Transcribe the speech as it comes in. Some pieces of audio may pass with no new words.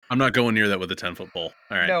I'm not going near that with a 10-foot pole.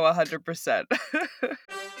 All right. No, 100%.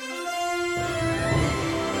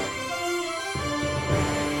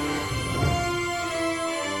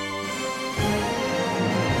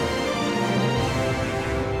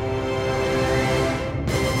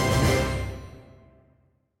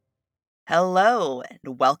 Hello,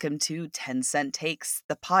 and welcome to 10 Cent Takes,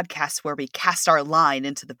 the podcast where we cast our line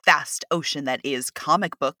into the vast ocean that is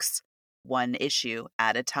comic books, one issue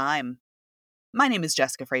at a time. My name is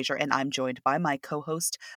Jessica Frazier, and I'm joined by my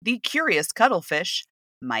co-host, the curious cuttlefish,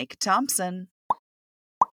 Mike Thompson.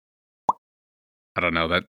 I don't know.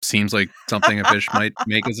 That seems like something a fish might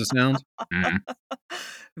make as a sound.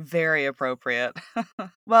 Very appropriate.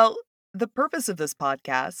 Well, the purpose of this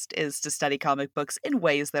podcast is to study comic books in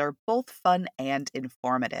ways that are both fun and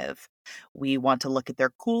informative. We want to look at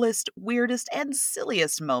their coolest, weirdest, and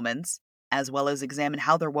silliest moments, as well as examine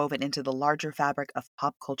how they're woven into the larger fabric of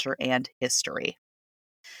pop culture and history.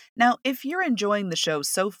 Now, if you're enjoying the show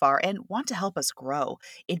so far and want to help us grow,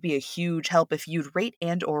 it'd be a huge help if you'd rate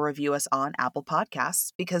and or review us on Apple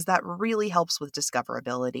Podcasts because that really helps with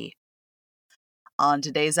discoverability. On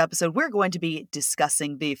today's episode, we're going to be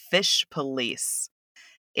discussing the Fish Police,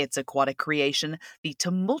 its aquatic creation, the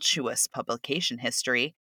tumultuous publication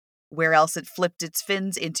history, where else it flipped its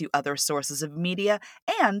fins into other sources of media,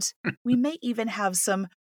 and we may even have some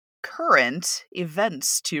current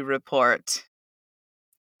events to report.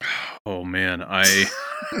 Oh man, I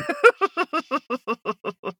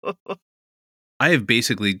have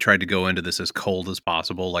basically tried to go into this as cold as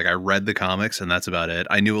possible. Like I read the comics and that's about it.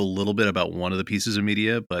 I knew a little bit about one of the pieces of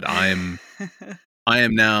media, but I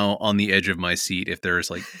am now on the edge of my seat if there's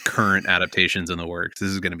like current adaptations in the works. This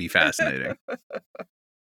is going to be fascinating.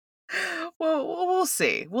 Well, we'll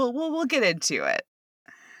see. We'll get into it.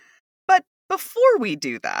 But before we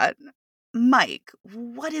do that, Mike,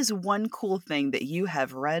 what is one cool thing that you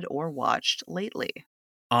have read or watched lately?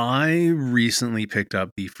 I recently picked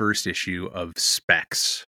up the first issue of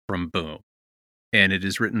Specs from Boom. And it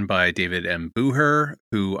is written by David M. Booher,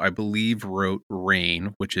 who I believe wrote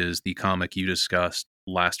Rain, which is the comic you discussed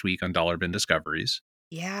last week on Dollar Bin Discoveries.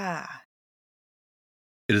 Yeah.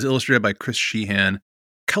 It is illustrated by Chris Sheehan,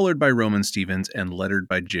 colored by Roman Stevens, and lettered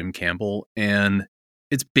by Jim Campbell. And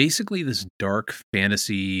it's basically this dark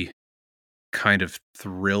fantasy kind of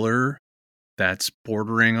thriller that's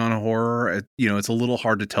bordering on a horror. It's a little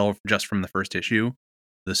hard to tell just from the first issue.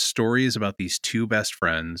 The story is about these two best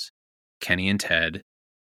friends, Kenny and Ted,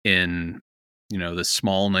 in this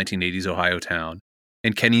small 1980s Ohio town.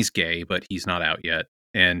 And Kenny's gay, but he's not out yet,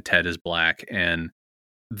 and Ted is black, and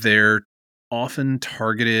they're often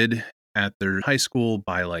targeted at their high school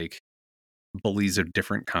by like bullies of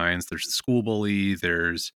different kinds. There's the school bully,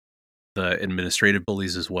 there's the administrative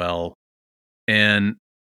bullies as well, and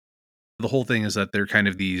the whole thing is that they're kind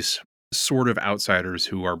of these sort of outsiders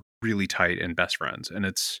who are really tight and best friends, and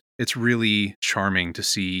it's really charming to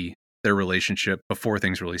see their relationship before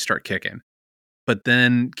things really start kicking. But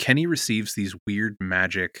then Kenny receives these weird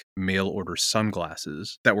magic mail order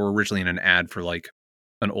sunglasses that were originally in an ad for like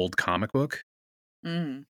an old comic book.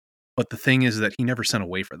 Mm. But the thing is that he never sent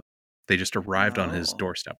away for them. They just arrived on his Oh.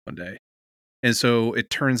 doorstep one day. And so it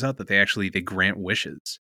turns out that they grant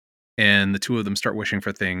wishes. And the two of them start wishing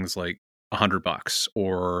for things like $100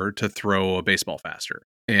 or to throw a baseball faster.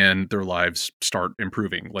 And their lives start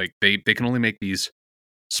improving. Like they can only make these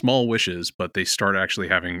small wishes, but they start actually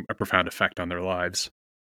having a profound effect on their lives.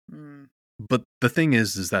 Mm. But the thing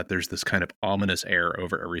is that there's this kind of ominous air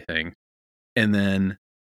over everything. And then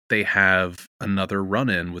they have another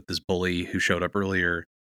run-in with this bully who showed up earlier,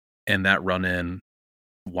 and that run-in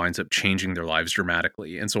winds up changing their lives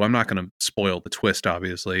dramatically. And so I'm not going to spoil the twist,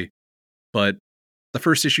 obviously, but the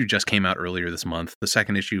first issue just came out earlier this month. The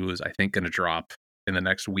second issue is, I think, going to drop in the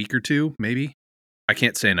next week or two, maybe. I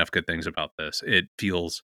can't say enough good things about this. It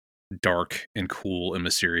feels dark and cool and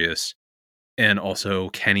mysterious. And also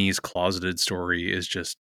Kenny's closeted story is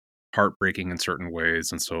just heartbreaking in certain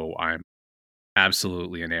ways. And so I'm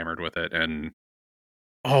absolutely enamored with it. And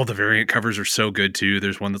all the variant covers are so good too.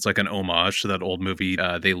 There's one that's like an homage to that old movie,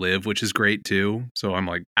 They Live, which is great too. So I'm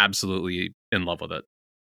like absolutely in love with it.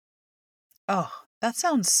 Oh, that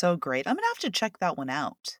sounds so great. I'm going to have to check that one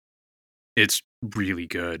out. It's really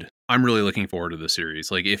good. I'm really looking forward to the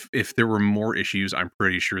series. Like if there were more issues, I'm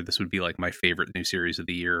pretty sure this would be like my favorite new series of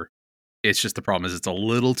the year. It's just the problem is it's a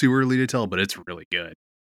little too early to tell, but it's really good.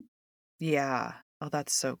 Yeah. Oh,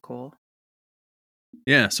 that's so cool.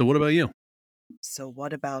 Yeah. So what about you? So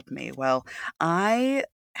what about me? Well, I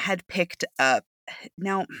had picked up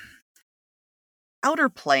now Outer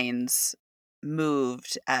Planes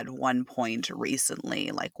moved at one point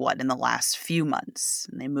recently, like what, in the last few months.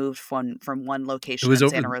 And they moved from one It location was in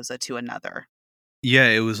over Santa Rosa to another. yeah,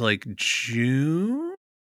 it was like June?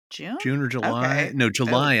 June? June or July? Okay. No, Oh,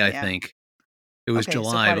 July, I yeah. think. It was Okay, so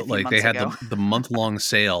July, quite a but, few like, they months had ago. the month-long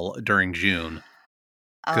sale during June.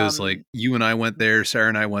 Because like, Um, you and I went there, Sarah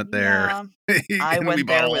and I went there, yeah, I and we went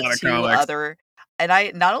bought there a with lot of 2 comics. other and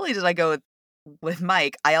I not only did I go with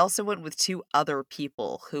Mike, I also went with 2 other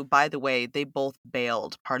people who, by the way, they both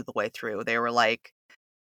bailed part of the way through. They were like,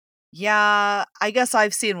 "Yeah, I guess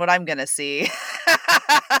I've seen what I'm gonna see."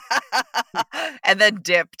 And then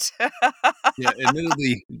dipped. Yeah,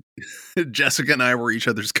 admittedly, Jessica and I were each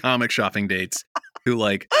other's comic shopping dates who,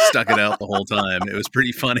 like, stuck it out the whole time. It was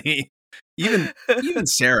pretty funny. Even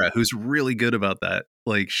Sarah, who's really good about that,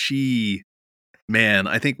 like, man,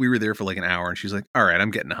 I think we were there for, like, an hour, and she's like, "Alright,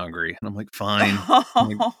 I'm getting hungry." And I'm like, "Fine." I'm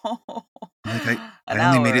like I An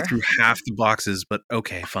only made it hour. through half the boxes, but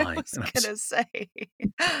okay, I fine." was And gonna say,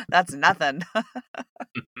 that's nothing.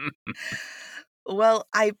 Well,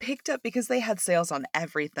 I picked up because they had sales on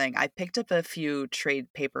everything, I picked up a few trade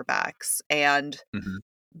paperbacks, and Mhm.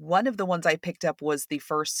 one of the ones I picked up was the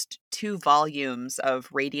first 2 volumes of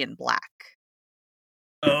Radiant Black.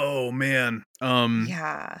 Oh, man.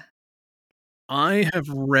 Yeah, I have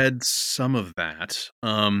read some of that.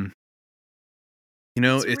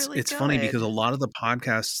 it's really It's funny because a good. lot of the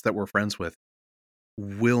podcasts that we're friends with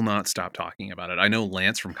will not stop talking about it. I know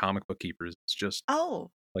Lance from Comic Book Keepers is just Oh,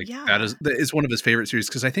 like yeah. that is one of his favorite series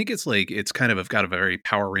because I think it's like it's kind of got a very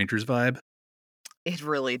Power Rangers vibe. It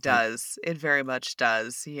really Like, does. It very much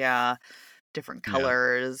does, yeah. Different yeah,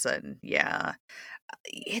 colors and yeah.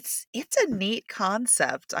 It's a neat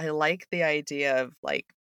concept. I like the idea of, like,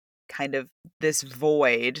 kind of this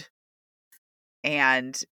void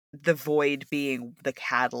and the void being the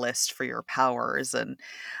catalyst for your powers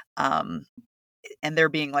um and there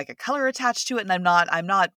being like a color attached to it, and I'm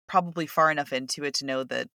not probably far enough into it to know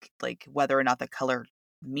that like whether or not the color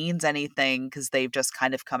means anything because they've just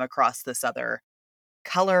kind of come across this other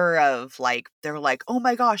color of like they're like, "Oh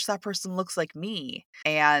my gosh, that person looks like me."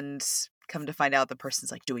 And come to find out the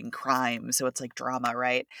person's like doing crime, so it's like drama,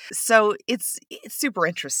 right? So it's super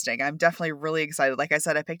interesting. I'm definitely really excited. Like I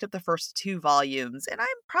said, I picked up the first 2 volumes and I'm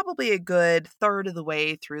probably a good third of the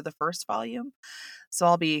way through the first volume. So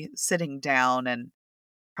I'll be sitting down and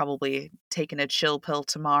probably taking a chill pill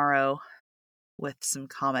tomorrow with some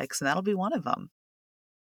comics and that'll be one of them.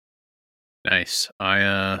 nice.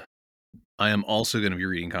 I am also going to be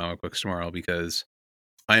reading comic books tomorrow because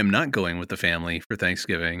I am not going with the family for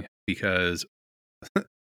Thanksgiving because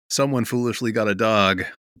someone foolishly got a dog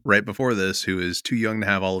right before this who is too young to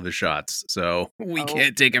have all of his shots. So we Oh,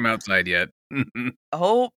 can't take him outside yet.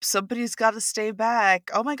 oh, somebody's got to stay back.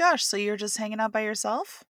 Oh my gosh, so you're just hanging out by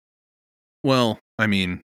yourself? Well, I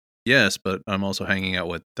mean, yes, but I'm also hanging out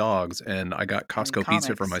with dogs, and I got And Costco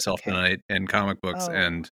pizza for comics. myself Okay. tonight, and comic books, Oh.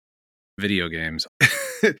 and video games.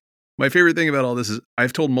 My favorite thing about all this is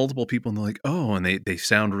I've told multiple people, and they're like, "Oh," and they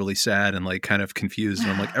sound really sad and like kind of confused,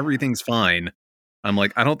 and I'm like, "Everything's fine." I'm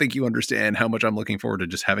like, "I don't think you understand how much I'm looking forward to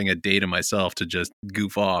just having a day to myself to just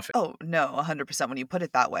goof off." Oh, no, 100% when you put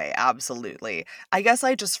it that way, absolutely. I guess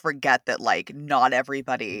I just forget that, like, not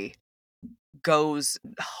everybody goes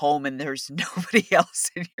home and there's nobody else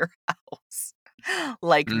in your house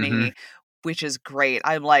like Mhm. me, which is great.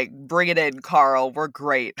 I'm like, "Bring it in, Carl, we're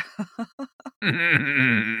great."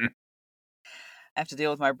 I have to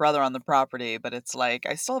deal with my brother on the property, but it's like,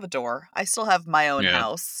 I still have a door. I still have my own Yeah,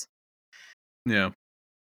 house. yeah.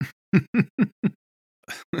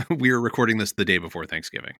 We were recording this the day before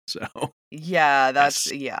Thanksgiving, so Yeah,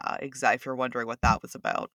 that's yes. yeah, exactly. If you're wondering what that was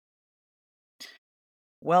about.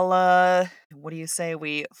 Well, what do you say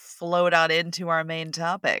we float on into our main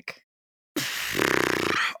topic?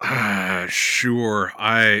 Sure.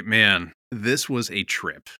 This was a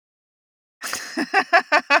trip.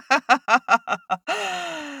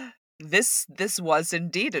 This was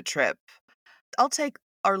indeed a trip. I'll take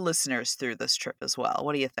our listeners through this trip as well.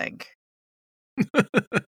 What do you think?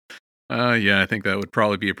 Yeah, I think that would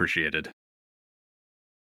probably be appreciated.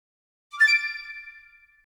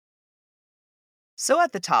 So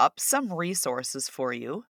at the top, some resources for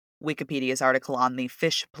you. Wikipedia's article on the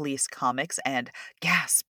Fish Police comics and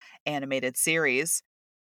Gasp animated series,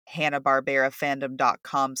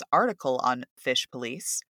 HannaBarberaFandom.com's article on Fish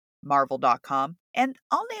Police, Marvel.com, and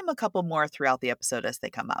I'll name a couple more throughout the episode as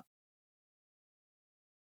they come up.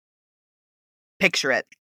 Picture it.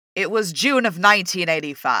 It was June of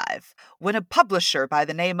 1985 when a publisher by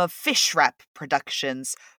the name of Fishrap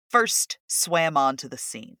Productions first swam onto the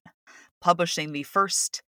scene, publishing the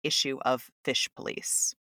first issue of Fish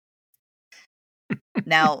Police.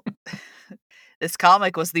 Now, this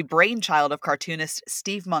comic was the brainchild of cartoonist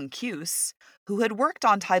Steve Moncuse, who had worked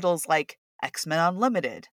on titles like X-Men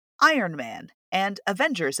Unlimited, Iron Man, and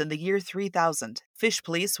Avengers in the year 3000. Fish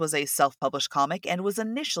Police was a self-published comic and was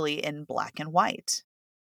initially in black and white.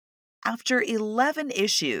 After 11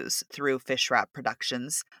 issues through Fish Wrap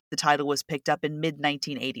Productions, the title was picked up in mid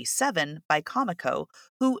 1987 by Comico,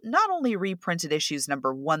 who not only reprinted issues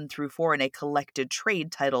number 1 through 4 in a collected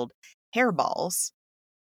trade titled Hairballs,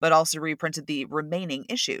 but also reprinted the remaining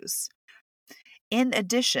issues. In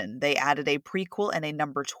addition, they added a prequel and a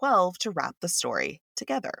number 12 to wrap the story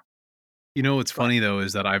together. You know what's Go ahead. funny though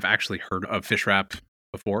is that I've actually heard of Fish Wrap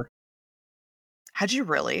before. Had you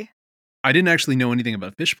really? I didn't actually know anything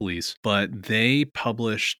about Fish Police, but they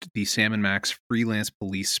published the Sam and Max Freelance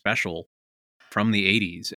Police special from the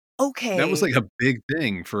 80s. That was Okay, like a big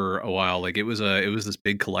thing for a while. Like it was this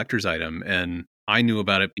big collector's item, and I knew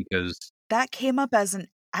about it because that came up as an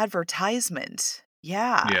advertisement.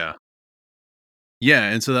 Yeah. yeah. Yeah,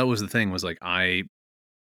 and so that was the thing was I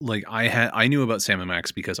knew about Sam and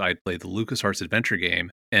Max because I played the LucasArts adventure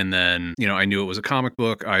game, and then, I knew it was a comic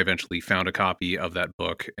book. I eventually found a copy of that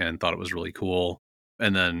book and thought it was really cool.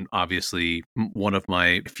 And then obviously one of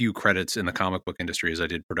my few credits in the comic book industry is I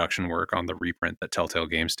did production work on the reprint that Telltale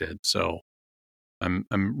Games did. So I'm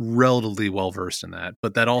relatively well versed in that.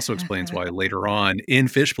 But that also explains why later on in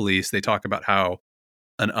Fish Police they talk about how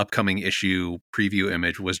an upcoming issue preview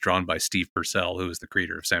image was drawn by Steve Purcell, who is the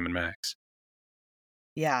creator of Sam and Max.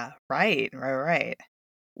 Yeah, right.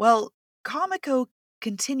 Well, Comico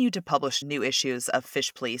continued to publish new issues of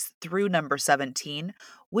Fish Police through number 17,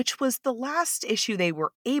 which was the last issue they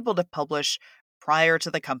were able to publish prior to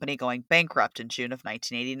the company going bankrupt in June of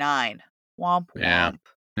 1989. Womp Yeah. womp.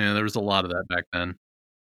 Yeah, there was a lot of that back then.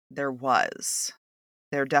 There was.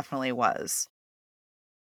 There definitely was.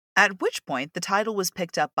 At which point, the title was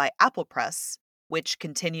picked up by Apple Press, which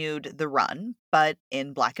continued the run, but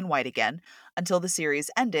in black and white again, until the series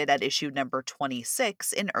ended at issue number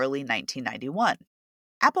 26 in early 1991.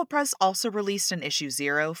 Apple Press also released an issue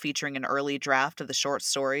 0 featuring an early draft of the short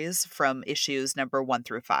stories from issues number 1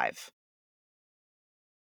 through 5.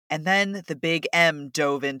 And then the big M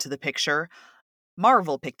dove into the picture.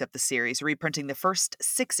 Marvel picked up the series, reprinting the first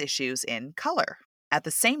 6 issues in color. At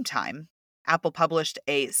the same time, Apple published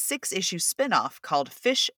a 6-issue spin off called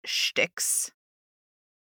Fish Sticks,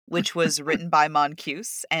 which was written by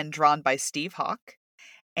Moncuse and drawn by Steve Hawk,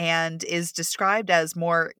 and is described as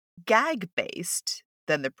more gag based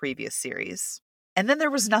than the previous series. And then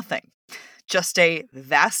there was nothing, just a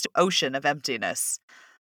vast ocean of emptiness.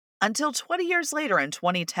 Until 20 years later in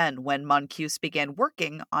 2010, when Moncuse began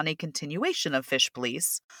working on a continuation of Fish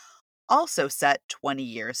Police, also set 20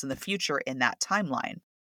 years in the future in that timeline.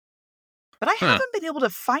 But I Huh. haven't been able to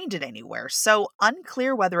find it anywhere, so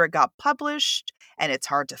unclear whether it got published and it's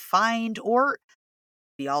hard to find, or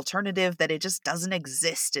the alternative that it just doesn't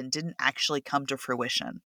exist and didn't actually come to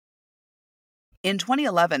fruition. In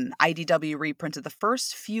 2011, IDW reprinted the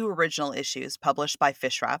first few original issues published by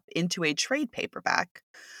Fishwrap into a trade paperback,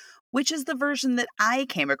 which is the version that I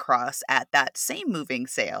came across at that same moving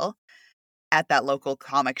sale at that local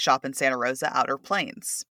comic shop in Santa Rosa, Outer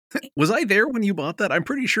Plains. Was I there when you bought that? I'm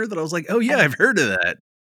pretty sure that I was like, "Oh, yeah, And I've heard of that."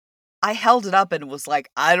 I held it up and was like,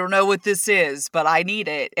 "I don't know what this is, but I need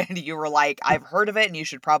it." And you were like, "I've heard of it and you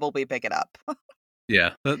should probably pick it up."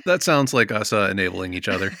 Yeah, that sounds like us, enabling each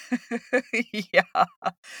other. Yeah.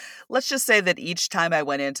 Let's just say that each time I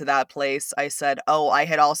went into that place, I said, "Oh, I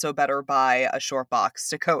had also better buy a short box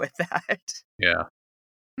to go with that." Yeah.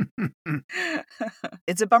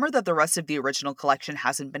 It's a bummer that the rest of the original collection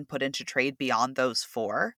hasn't been put into trade beyond those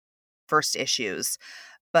 4 first issues,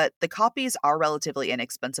 but the copies are relatively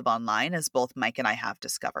inexpensive online, as both Mike and I have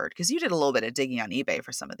discovered, because you did a little bit of digging on eBay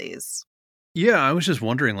for some of these. Yeah, I was just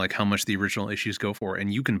wondering, like, how much the original issues go for,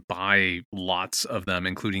 and you can buy lots of them,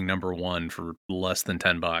 including number 1 for less than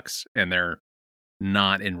 $10, and they're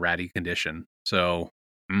not in ratty condition. So,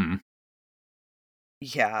 mm.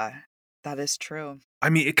 Yeah, that is true. I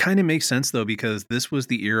mean, it kinda makes sense, though, because this was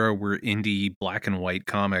the era where indie black and white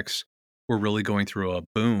comics were really going through a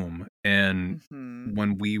boom, and Mhm.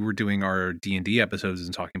 when we were doing our D&D episodes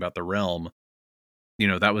and talking about The Realm,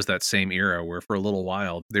 that was that same era where for a little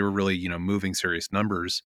while, they were really, moving serious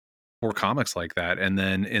numbers for comics like that, and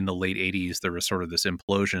then in the late '80s, there was sort of this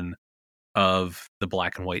implosion of the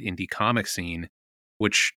black and white indie comic scene,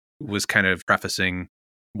 which was kind of prefacing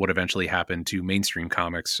what eventually happened to mainstream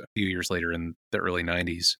comics a few years later in the early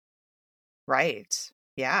 '90s. Right.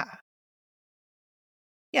 Yeah.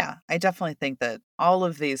 Yeah, I definitely think that all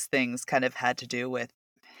of these things kind of had to do with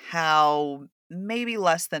how maybe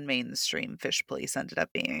less than mainstream Fish Police ended up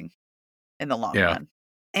being in the long Yeah. run.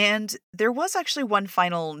 And there was actually one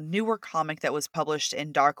final newer comic that was published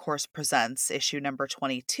in Dark Horse Presents, issue number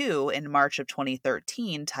 22, in March of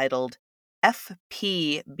 2013, titled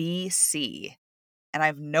FPBC. And I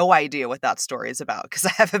have no idea what that story is about because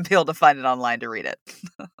I haven't been able to find it online to read it.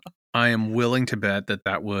 I am willing to bet that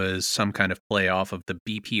that was some kind of play off of the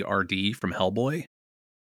BPRD from Hellboy.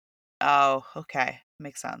 Oh, okay.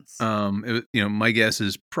 Makes sense. My guess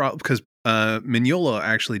is because Mignola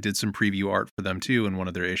actually did some preview art for them too in one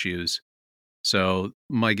of their issues. So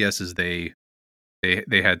my guess is they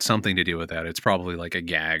had something to do with that. It's probably like a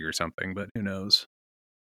gag or something, but who knows?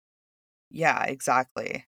 Yeah,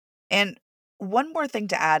 exactly. And one more thing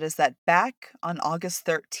to add is that back on August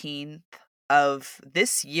 13th of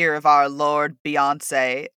this year of our Lord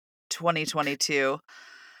Beyonce 2022,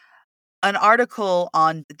 an article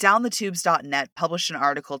on downthetubes.net published an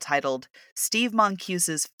article titled Steve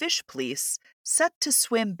Moncuse's Fish Police Set to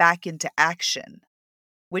Swim Back into Action,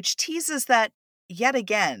 which teases that yet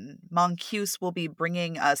again, Moncuse will be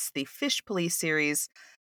bringing us the Fish Police series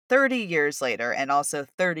 30 years later, and also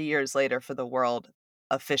 30 years later for the world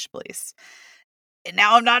of Fish Police. And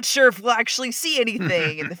now I'm not sure if we'll actually see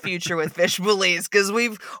anything in the future with Fish Police because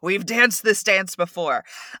we've danced this dance before.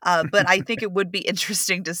 But I think it would be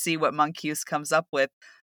interesting to see what Mongoose comes up with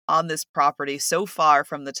on this property so far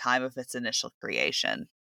from the time of its initial creation.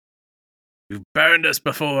 You've burned us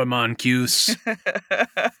before, Moncuse.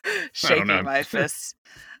 Shaking my fists.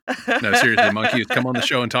 No, seriously, Moncuse, come on the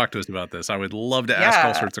show and talk to us about this. I would love to ask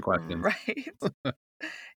all Yeah, sorts of questions. right.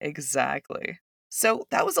 Exactly. So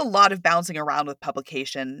that was a lot of bouncing around with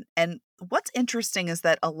publication. And what's interesting is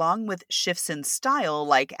that along with shifts in style,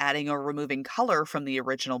 like adding or removing color from the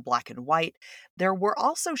original black and white, there were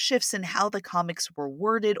also shifts in how the comics were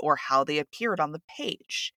worded or how they appeared on the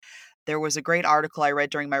page. There was a great article I read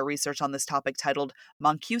during my research on this topic titled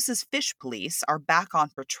Moncuse's Fish Police Are Back on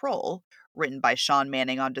Patrol, written by Sean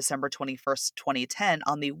Manning on December 21st, 2010,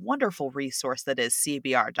 on the wonderful resource that is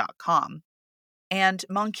CBR.com. And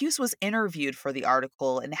Moncuse was interviewed for the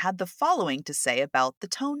article and had the following to say about the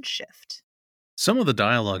tone shift. Some of the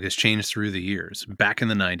dialogue has changed through the years. Back in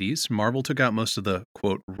the 90s, Marvel took out most of the,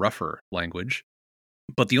 quote, rougher language.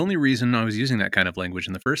 But the only reason I was using that kind of language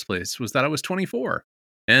in the first place was that I was 24.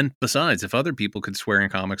 And besides, if other people could swear in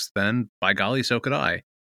comics then, by golly, so could I.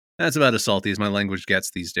 That's about as salty as my language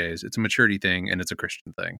gets these days. It's a maturity thing, and it's a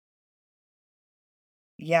Christian thing.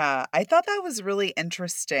 Yeah, I thought that was really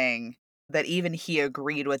interesting that even he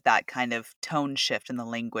agreed with that kind of tone shift and the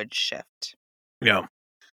language shift. Yeah.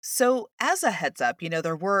 So, as a heads up,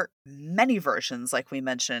 there were many versions, like we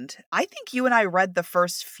mentioned. I think you and I read the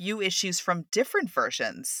first few issues from different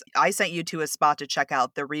versions. I sent you to a spot to check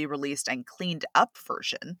out the re released and cleaned up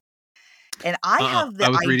version. And I have the I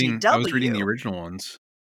was reading the IDW. original ones.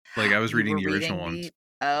 Like I was You reading were the original reading ones. the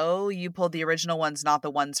Oh, you pulled the original ones, not the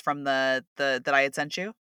ones from the that I had sent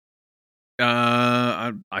you?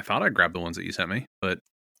 I thought I grabbed the ones that you sent me, but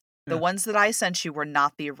The yeah. ones that I sent you were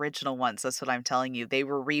not the original ones, that's what I'm telling you. They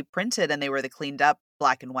were reprinted and they were the cleaned up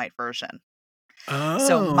black and white version. So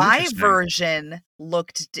Oh, my interesting. version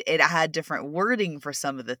it had different wording for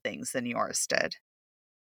some of the things than yours did.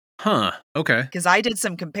 Huh. Okay. Because I did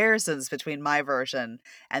some comparisons between my version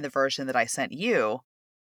and the version that I sent you.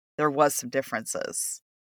 There was some differences.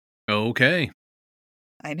 Okay.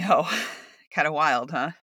 I know. Kind of wild,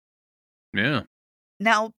 huh? Yeah.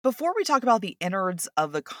 Now, before we talk about the innards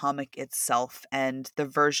of the comic itself and the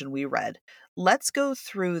version we read, let's go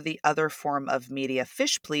through the other form of media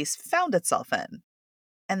Fish Police found itself in,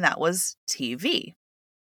 and that was TV.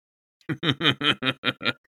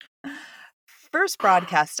 First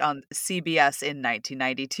broadcast on CBS in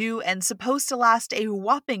 1992 and supposed to last a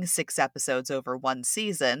whopping 6 episodes over one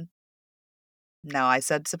season. Now, I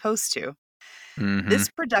said supposed to. Mhm. This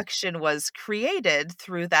production was created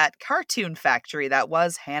through that cartoon factory that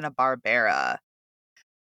was Hanna-Barbera.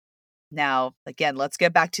 Now, again, let's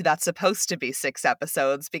get back to that supposed to be 6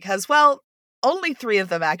 episodes because, well, only 3 of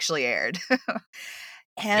them actually aired.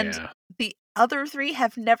 And Yeah. the other 3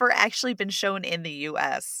 have never actually been shown in the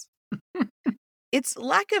US. Its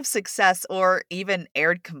lack of success or even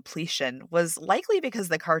aired completion was likely because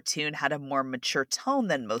the cartoon had a more mature tone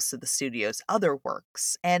than most of the studio's other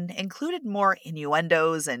works and included more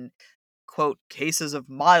innuendos and, quote, cases of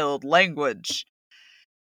mild language.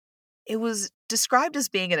 It was described as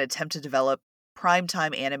being an attempt to develop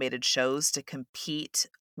primetime animated shows to compete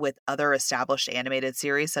with other established animated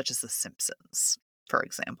series such as The Simpsons, for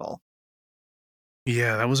example.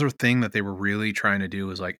 Yeah, that was a thing that they were really trying to do,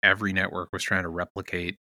 was like every network was trying to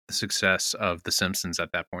replicate the success of The Simpsons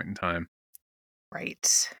at that point in time.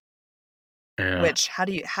 Right. Yeah. Which how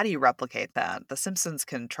do you replicate that? The Simpsons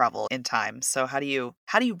can travel in time, so how do you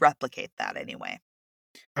replicate that anyway?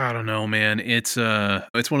 I don't know, man. It's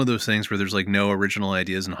one of those things where there's like no original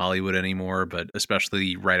ideas in Hollywood anymore, but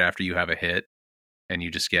especially right after you have a hit and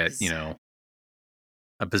you just get, Exactly.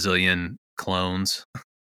 a bazillion clones.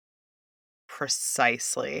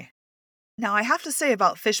 Precisely. Now, I have to say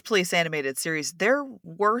about Fish Police animated series, there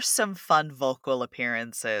were some fun vocal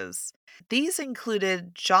appearances. These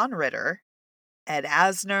included John Ritter, Ed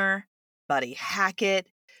Asner, Buddy Hackett,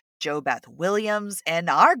 Joe Beth Williams, and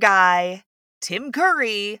our guy, Tim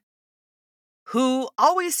Curry, who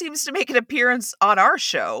always seems to make an appearance on our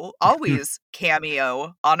show, always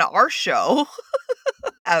cameo on our show,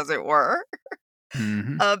 as it were.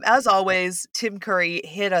 hmm As always, Tim Curry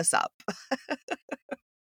hit us up.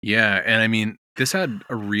 Yeah, and I mean, this had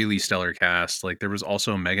a really stellar cast. Like there was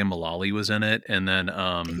also Megan Mullally was in it, and then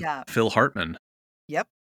Yeah. Phil Hartman. Yep.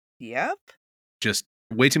 Yep. Just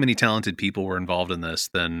way too many talented people were involved in this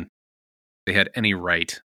than they had any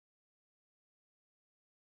right.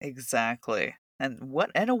 Exactly. And what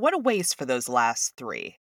a waste for those last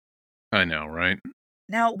 3. I know, right?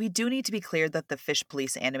 Now, we do need to be clear that the Fish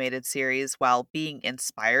Police animated series, while being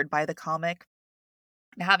inspired by the comic,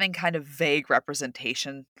 and having kind of vague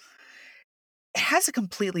representation, it has a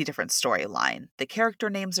completely different storyline. The character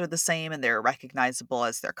names are the same and they're recognizable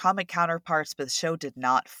as their comic counterparts, but the show did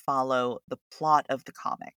not follow the plot of the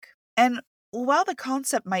comic. And while the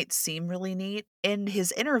concept might seem really neat, in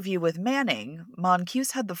his interview with Manning,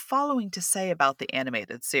 Moncues had the following to say about the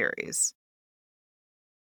animated series.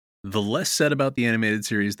 The less said about the animated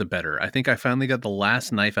series, the better. I think I finally got the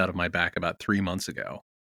last knife out of my back about 3 months ago.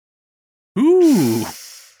 Ooh.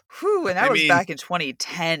 Whew, and that I was mean, back in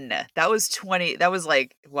 2010. That was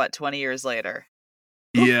like, what, 20 years later?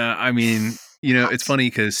 yeah, I mean, it's Hot. funny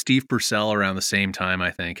because Steve Purcell around the same time,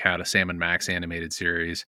 I think, had a Sam and Max animated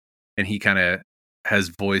series, and he kind of has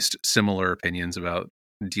voiced similar opinions about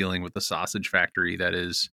dealing with the sausage factory that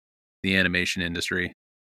is the animation industry.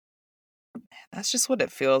 That's just what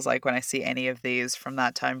it feels like when I see any of these from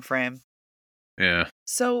that time frame. Yeah.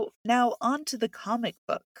 So, now on to the comic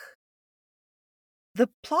book. The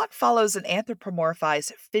plot follows an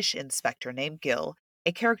anthropomorphized fish inspector named Gil,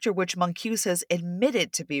 a character which Moncusa has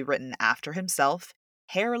admitted to be written after himself,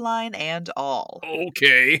 hairline and all.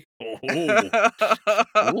 Okay. Oh.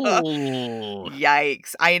 Oh.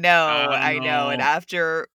 Yikes. I don't I know. And know.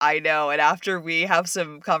 after I know, and after we have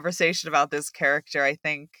some conversation about this character, I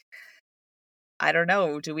think I don't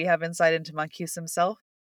know, do we have insight into Moncusa himself?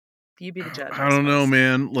 You be the judge, I I don't know, suppose.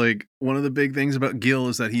 man. Like one of the big things about Gil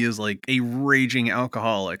is that he is like a raging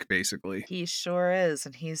alcoholic, basically. He sure is,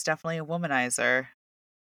 and he's definitely a womanizer.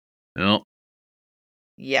 Well,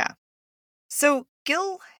 Yeah. So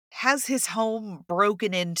Gil has his home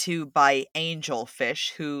broken into by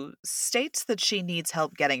Angelfish, who states that she needs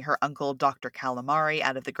help getting her uncle, Dr. Calamari,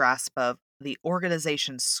 out of the grasp of the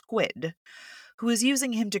organization Squid, who is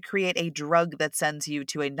using him to create a drug that sends you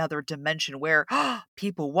to another dimension where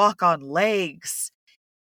people walk on legs.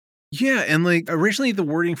 yeah, and like originally the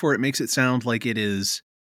wording for it makes it sound like it is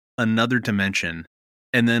another dimension.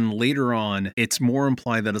 And then later on, it's more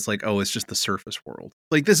implied that it's like, oh, it's just the surface world.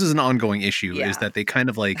 Like this is an ongoing issue, is Yeah. that they kind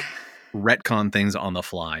of like retcon things on the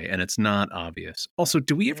fly and it's not obvious. Also,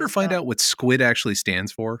 do we It ever is find not. out what squid actually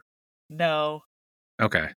stands for? No.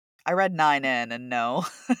 Okay. I read 9N and no.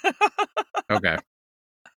 Okay.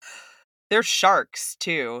 They're sharks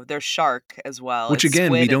too. They're shark as well. Which It's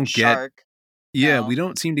again, we squid and don't get. shark. Yeah, we No.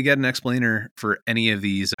 don't seem to get an explainer for any of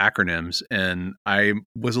these acronyms. And I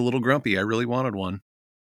was a little grumpy. I really wanted one.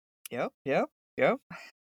 Yep, yep, yep.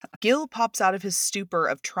 Gil pops out of his stupor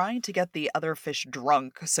of trying to get the other fish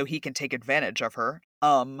drunk so he can take advantage of her,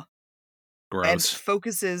 and Gross.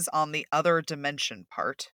 focuses on the other dimension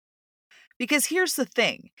part. Because here's the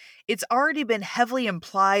thing, it's already been heavily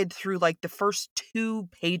implied through like the first 2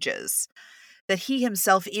 pages that he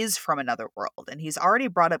himself is from another world, and he's already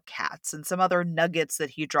brought up cats and some other nuggets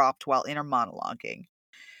that he dropped while inner monologuing.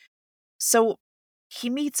 So he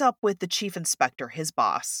meets up with the chief inspector, his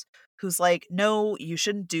boss, who's like, "No, you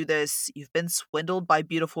shouldn't do this. You've been swindled by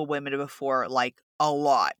beautiful women before, like a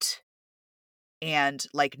lot. And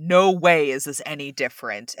like, no way is this any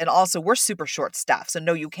different. And also, we're super short staffed. So,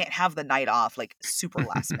 no, you can't have the night off, like, super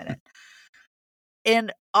last minute."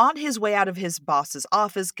 And on his way out of his boss's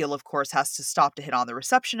office, Gil, of course, has to stop to hit on the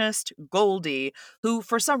receptionist, Goldie, who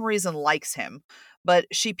for some reason likes him. But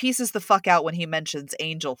she pieces the fuck out when he mentions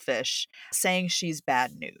Angelfish, saying she's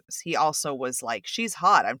bad news. He also was like, "She's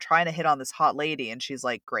hot. I'm trying to hit on this hot lady." And she's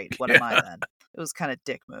like, "Great. What am I Yeah. then?" It was kind of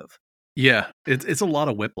dick move. Yeah. It's a lot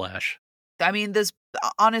of whiplash. I mean, this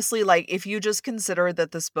honestly, like, if you just consider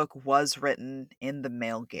that this book was written in the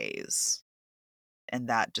male gaze, and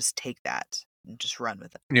that just take that and just run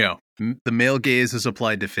with it. Yeah. The male gaze is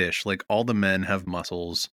applied to fish. Like, all the men have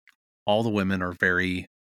muscles. All the women are very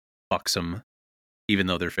buxom, even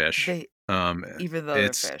though they're fish. They even though they're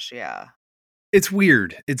It's fish, yeah. it's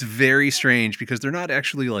weird. It's very strange because they're not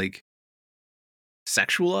actually like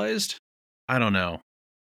sexualized. I don't know.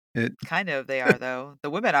 It Kind of they are, though. The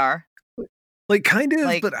women are. like kind of,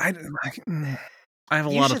 Like, but I have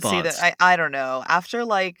a you lot of should see that thoughts. I don't know. After,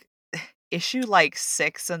 like, issue, like,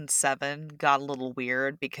 6 and 7 got a little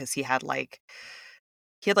weird because he had, like,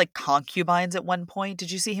 concubines at one point.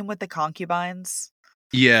 Did you see him with the concubines?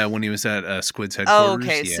 Yeah, when he was at Squid's Oh, headquarters,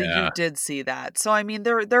 okay, so you yeah. did see that. So, I mean,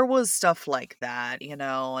 there was stuff like that,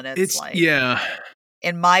 and it's It's like, yeah.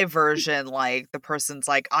 in my version, like, the person's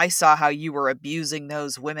like, "I saw how you were abusing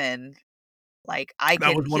those women." Like, I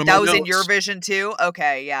That can was one he of my that was in your notes. vision too?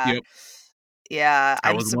 Okay, yeah. Yep, Yeah,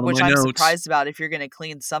 that was one of which my I'm notes. surprised about if you're gonna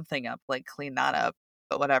clean something up, like, clean that up,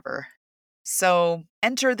 but whatever. So,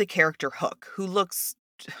 enter the character Hook, who looks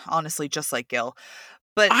honestly just like Gil,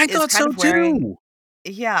 but I is thought kind so of wearing. too.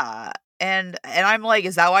 Yeah, and I'm like,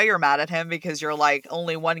 "Is that why you're mad at him? Because you're like,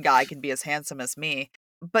 only one guy can be as handsome as me."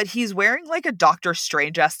 But he's wearing, like, a Doctor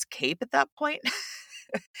Strange-esque cape at that point,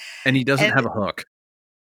 And he doesn't and have a hook.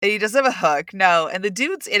 he doesn't have a hook, no, and the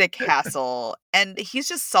dude's in a castle, and he's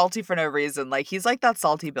just salty for no reason, like, he's like that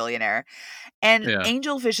salty billionaire, and Yeah.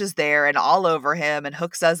 Angelfish is there and all over him, and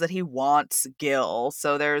Hook says that he wants Gil,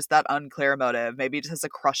 so there's that unclear motive. Maybe he just has a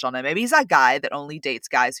crush on him. Maybe he's that guy that only dates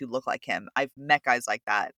guys who look like him. I've met guys like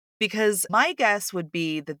that. Because my guess would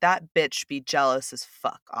be that that bitch be jealous as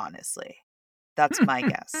fuck, honestly. That's my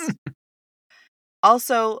guess.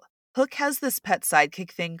 Also, Hook has this pet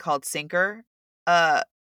sidekick thing called Sinker. Uh,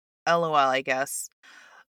 LOL, I guess.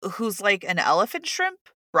 Who's like an elephant shrimp?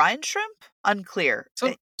 Brine shrimp? Unclear.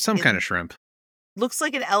 Some It kind of shrimp. looks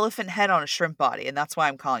like an elephant head on a shrimp body, and that's why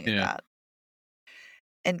I'm calling it Yeah. that.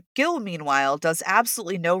 And Gil, meanwhile, does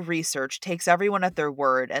absolutely no research, takes everyone at their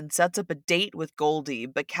word, and sets up a date with Goldie,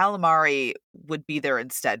 but Calamari would be there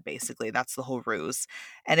instead, basically. That's the whole ruse.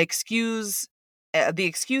 And the excuse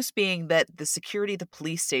being that the security at the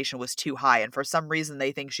police station was too high, and for some reason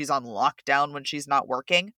they think she's on lockdown when she's not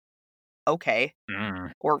working. Okay.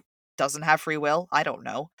 Mm. Or doesn't have free will. I don't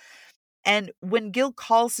know. And when Gil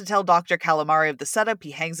calls to tell Dr. Calamari of the setup,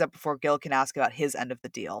 he hangs up before Gil can ask about his end of the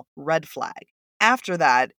deal. Red flag. After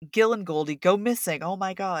that, Gil and Goldie go missing. Oh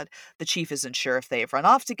my god. The chief isn't sure if they've run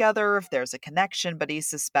off together, if there's a connection, but he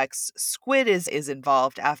suspects Squid is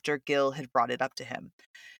involved after Gil had brought it up to him.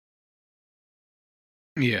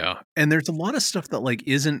 Yeah. And there's a lot of stuff that like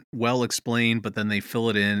isn't well explained, but then they fill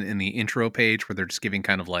it in the intro page where they're just giving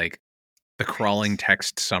kind of like the crawling Right.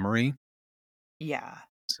 text summary. Yeah.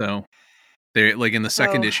 So they like in the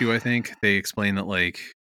second So, issue, I think they explain that like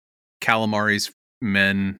Calamari's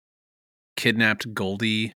men kidnapped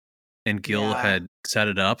Goldie and Gil yeah. had set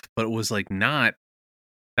it up, but it was like not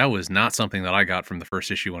that was not something that I got from the first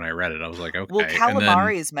issue when I read it. I was like, Well, okay. And then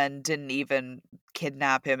Calamari's men didn't even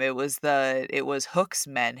kidnap him. It was Hook's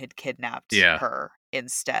men had kidnapped yeah, her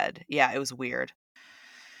instead. Yeah, it was weird.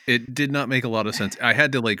 it did not make a lot of sense. I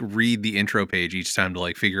had to like read the intro page each time to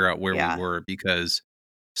like figure out where we Yeah, were because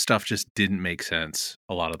stuff just didn't make sense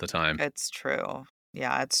a lot of the time. it's true.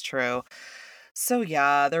 Yeah, it's true. So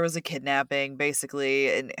yeah, there was a kidnapping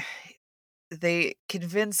basically, and they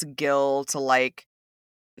convince Gil to like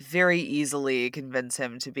very easily convince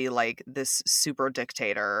him to be like this super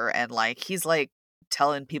dictator, and like he's like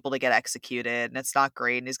telling people to get executed, and it's not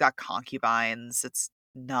great, and he's got concubines. It's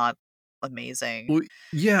not amazing. Well,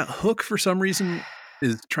 yeah, Hook for some reason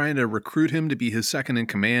is trying to recruit him to be his second in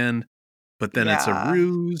command, but then it's a Yeah.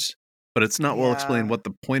 ruse, but it's not well explained Yeah. what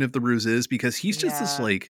the point of the ruse is because he's just this Yeah.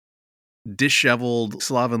 like disheveled,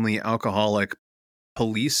 slovenly alcoholic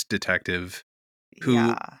police detective who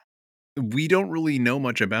Yeah. we don't really know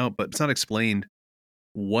much about, but it's not explained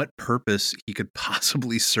what purpose he could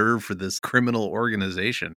possibly serve for this criminal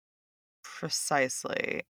organization.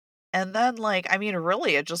 Precisely. And then, like, I mean,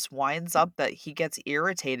 really, it just winds up that he gets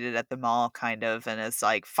irritated at them all, kind of, and is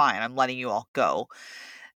like, "Fine, I'm letting you all go."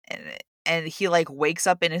 And he like wakes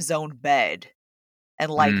up in his own bed, and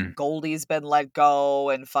like Mm, Goldie's been let go,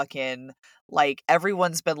 and fucking like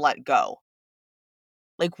everyone's been let go.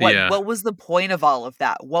 Like, yeah. what was the point of all of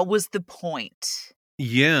that? What was the point?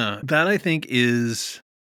 Yeah, that I think is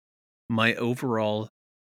my overall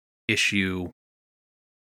issue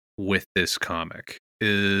with this comic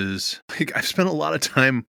is like I've spent a lot of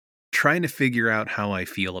time trying to figure out how I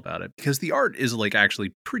feel about it because the art is like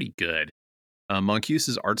actually pretty good.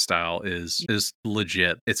 Moncuse's art style is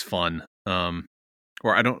legit. It's fun.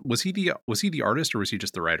 Or I don't was he the artist or was he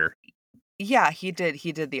just the writer? Yeah, he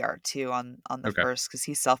did the art too on the Okay. first because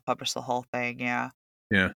he self-published the whole thing, yeah.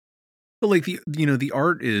 Yeah. But like the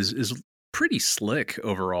art is pretty slick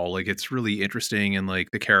overall. Like it's really interesting and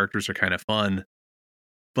like the characters are kind of fun.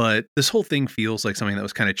 But this whole thing feels like something that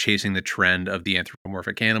was kind of chasing the trend of the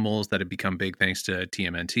anthropomorphic animals that had become big thanks to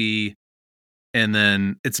TMNT. And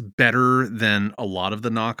then it's better than a lot of the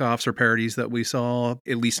knockoffs or parodies that we saw,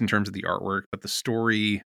 at least in terms of the artwork. But the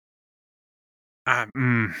story, uh,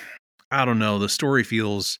 mm, I don't know. The story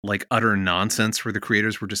feels like utter nonsense where the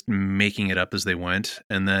creators were just making it up as they went.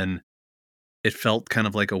 And then it felt kind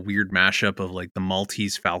of like a weird mashup of like the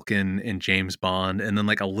Maltese Falcon and James Bond, and then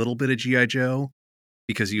like a little bit of G.I. Joe,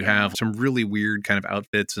 because you Yeah. have some really weird kind of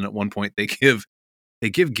outfits. And at one point they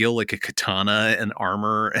give Gil like a katana and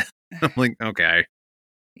armor. I'm like, okay.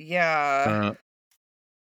 Yeah.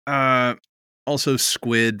 Uh, uh, Also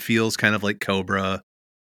Squid feels kind of like Cobra.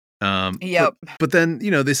 But Yep. but then,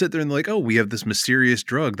 they sit there and they're like, "Oh, we have this mysterious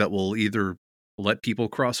drug that will either let people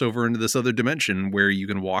cross over into this other dimension where you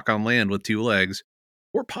can walk on land with two legs,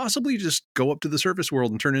 or possibly just go up to the surface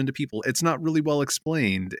world and turn into people." It's not really well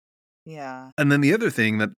explained. Yeah. And then the other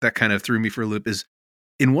thing that kind of threw me for a loop is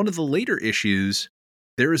in one of the later issues,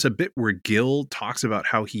 there is a bit where Gil talks about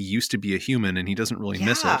how he used to be a human and he doesn't really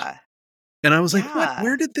miss it. Yeah. And I was like, "What? Yeah.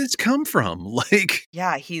 Where did this come from?" Like,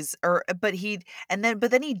 Yeah, he's or but he but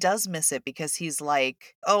then he does miss it because he's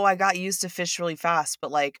like, "Oh, I got used to fish really fast, but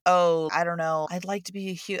like, oh, I don't know. I'd like to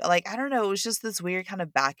be a like, I don't know, it was just this weird kind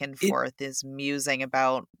of back and it forth, is musing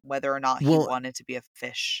about whether or not he well, wanted to be a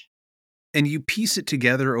fish." and you piece it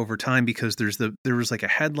together over time because there was like a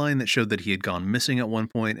headline that showed that he had gone missing at one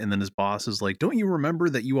point, and then his boss is like, "Don't you remember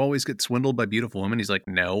that you always get swindled by beautiful women?" He's like,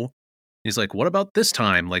 "No." He's like, "What about this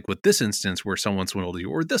time? Like with this instance where someone swindled you,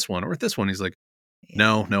 or this one, or this one?" He's like,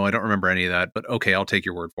 "No, Yeah. no, I don't remember any of that, but okay, I'll take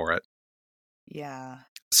your word for it." Yeah.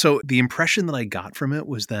 So the impression that I got from it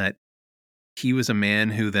was that he was a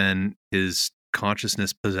man who then his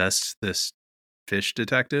consciousness possessed this fish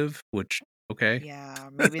detective, which okay. Yeah,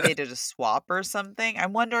 maybe they did a swap or something.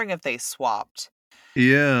 I'm wondering if they swapped.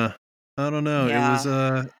 Yeah. I don't know.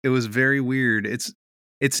 Yeah. It was very weird.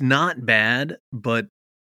 It's not bad, but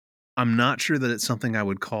I'm not sure that it's something I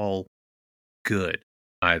would call good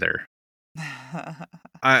either.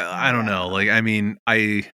 I don't know. Yeah. Like I mean,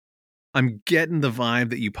 I'm getting the vibe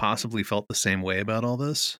that you possibly felt the same way about all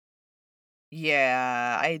this.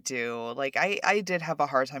 Yeah, I do. Like I did have a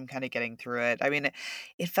hard time kind of getting through it. I mean,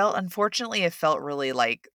 it felt unfortunately it felt really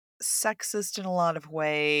like sexist in a lot of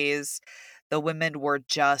ways. The women were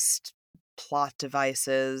just plot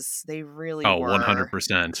devices. They really Oh, were.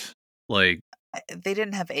 100%. Like, They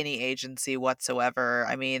didn't have any agency whatsoever.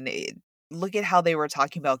 I mean, look at how they were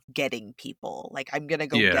talking about getting people. Like, I'm gonna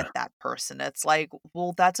go get yeah. that person. It's like,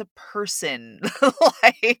 well, that's a person,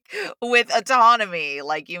 like with autonomy.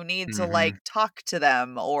 Like, you need to Mhm. like talk to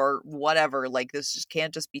them or whatever. Like, this just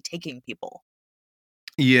can't just be taking people.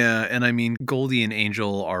 Yeah, and I mean, Goldie and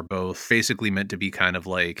Angel are both basically meant to be kind of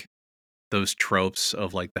like those tropes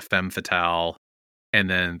of like the femme fatale and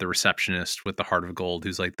then the receptionist with the heart of gold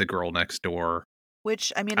who's like the girl next door.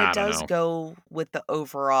 Which I mean, it I don't does know. go with the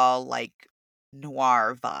overall like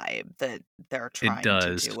noir vibe that they're It trying to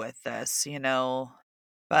does. do with this,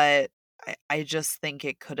 But I just think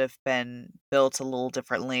it could have been built a little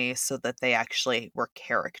differently so that they actually were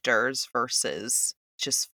characters versus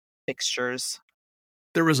just fixtures.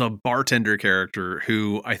 There was a bartender character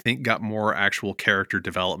who I think got more actual character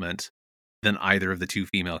development than either of the two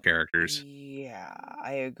female characters, Yeah,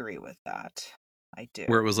 I agree with that. I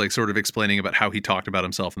where it do. was like sort of explaining about how he talked about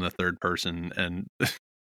himself in the third person. And I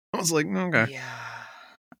was like, okay. Yeah.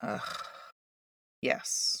 Ugh.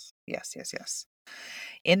 Yes. Yes, yes, yes.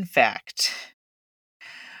 In fact,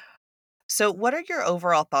 so what are your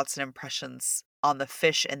overall thoughts and impressions on the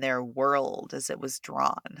fish and their world as it was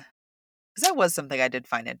drawn? Because that was something I did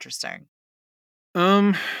find interesting.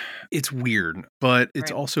 Um, it's weird, but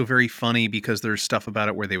it's Right. also very funny because there's stuff about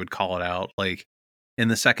it where they would call it out. Like in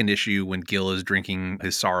the second issue, when Gil is drinking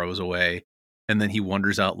his sorrows away, and then he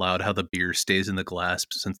wonders out loud how the beer stays in the glass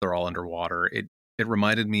since they're all underwater. It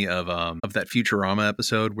reminded me of that Futurama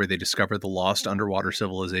episode where they discover the lost underwater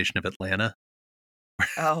civilization of Atlanta.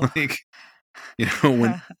 Oh. Like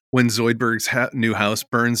when Zoidberg's new house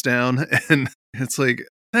burns down, and it's like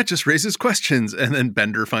that just raises questions. And then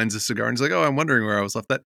Bender finds a cigar and he's like, "Oh, I'm wondering where I was left.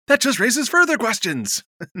 That just raises further questions."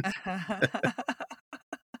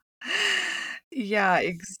 Yeah,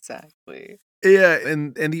 exactly. Yeah,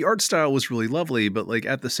 and the art style was really lovely, but, like,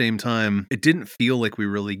 at the same time, it didn't feel like we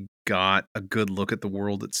really got a good look at the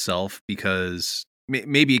world itself because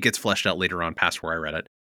maybe it gets fleshed out later on past where I read it.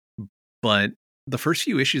 But the first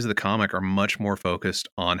few issues of the comic are much more focused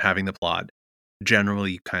on having the plot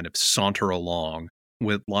generally kind of saunter along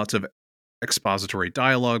with lots of expository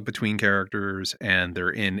dialogue between characters, and they're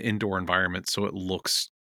in indoor environments, so it looks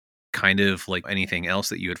kind of like anything else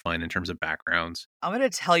that you would find in terms of backgrounds. I'm gonna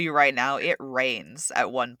tell you right now, it rains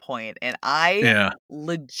at one point, and I Yeah.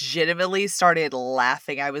 legitimately started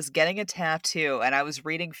laughing. I was getting a tattoo, and I was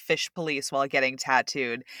reading Fish Police while getting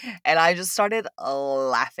tattooed, and I just started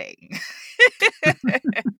laughing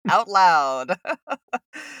out loud.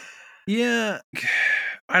 Yeah.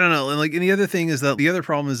 I don't know. And like, and the other thing is that the other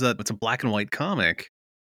problem is that it's a black and white comic.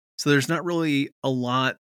 So there's not really a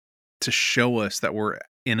lot to show us that we're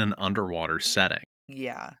in an underwater setting.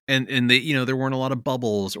 Yeah. And they, there weren't a lot of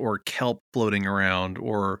bubbles or kelp floating around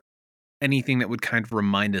or anything that would kind of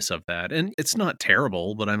remind us of that. And it's not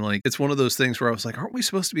terrible, but I'm like, it's one of those things where I was like, aren't we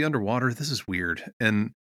supposed to be underwater? This is weird.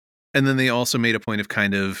 And then they also made a point of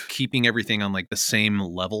kind of keeping everything on like the same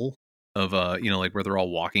level of like where they're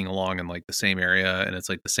all walking along in like the same area and it's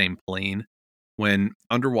like the same plane. When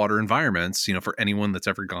underwater environments, for anyone that's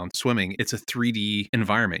ever gone swimming, it's a 3D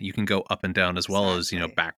environment. You can go up and down as well as,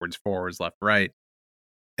 Exactly. backwards, forwards, left, right.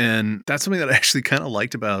 And that's something that I actually kind of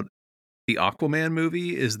liked about the Aquaman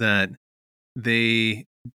movie is that they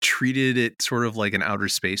treated it sort of like an outer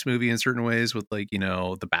space movie in certain ways with like,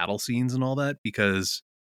 the battle scenes and all that because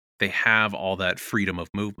they have all that freedom of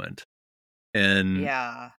movement. And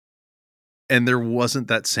Yeah. and there wasn't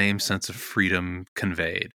that same sense of freedom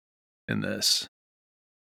conveyed in this.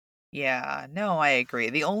 Yeah. No, I agree.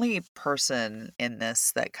 The only person in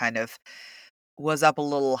this that kind of was up a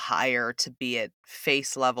little higher to be at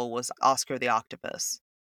face level was Oscar the Octopus.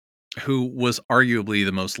 Who was arguably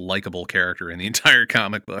the most likable character in the entire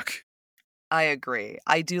comic book. I agree.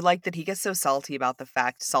 I do like that he gets so salty about the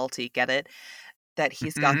fact salty, get it? That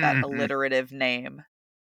he's got that alliterative name.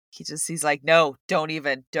 He's like, "No,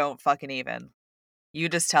 don't fucking even." You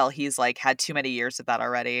just tell he's, like, had too many years of that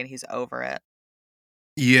already, and he's over it.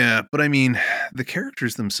 Yeah, but I mean, the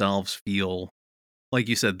characters themselves feel like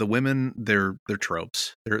you said, the women, they're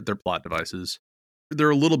tropes. They're plot devices. They're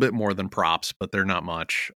a little bit more than props, but they're not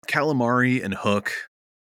much. Calamari and Hook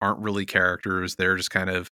aren't really characters. They're just kind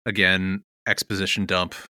of, again, exposition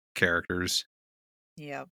dump characters.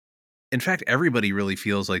 Yep. In fact, everybody really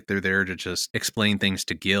feels like they're there to just explain things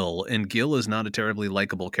to Gil. And Gil is not a terribly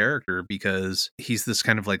likable character because he's this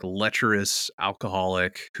kind of like lecherous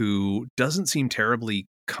alcoholic who doesn't seem terribly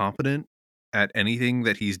competent at anything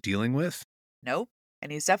that he's dealing with. Nope,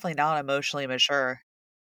 and he's definitely not emotionally mature.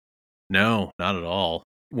 No, not at all.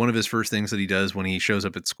 One of his first things that he does when he shows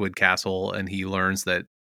up at Squid Castle and he learns that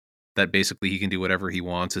basically he can do whatever he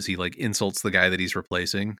wants is he like insults the guy that he's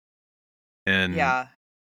replacing. And Yeah,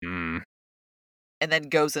 mm, and then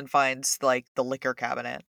goes and finds, like, the liquor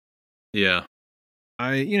cabinet, yeah,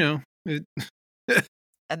 it,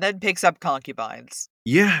 and then picks up concubines.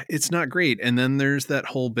 yeah, it's not great. And then there's that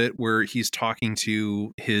whole bit where he's talking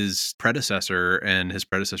to his predecessor, and his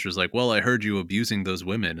predecessor's like, "Well, I heard you abusing those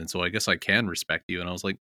women, and so I guess I can respect you." And I was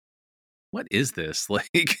like, "What is this?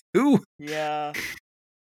 Like, who?" Yeah.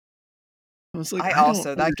 I was like, I "I don't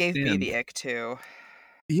also that gave me understand." the ick too.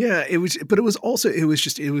 Yeah, it was, but it was also, it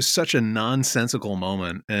was such a nonsensical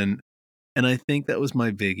moment, and I think that was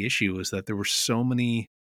my big issue was that there were so many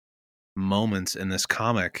moments in this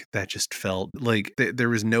comic that just felt like there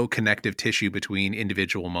was no connective tissue between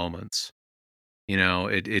individual moments.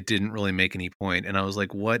 It didn't really make any point, and I was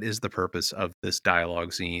like, "What is the purpose of this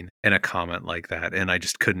dialogue scene and a comment like that?" And I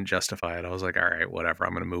just couldn't justify it. I was like, "All right, whatever.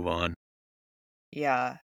 I'm gonna move on."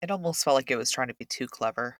 Yeah, it almost felt like it was trying to be too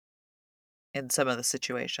clever in some of the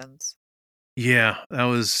situations. Yeah, that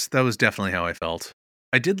was definitely how I felt.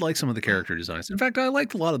 I did like some of the character designs. In fact, I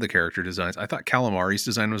liked a lot of the character designs. I thought Calamari's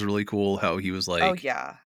design was really cool. How he was Oh, like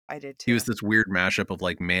yeah, I did he was too. this weird mashup of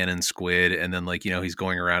like man and squid, and then like he's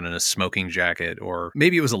going around in a smoking jacket, or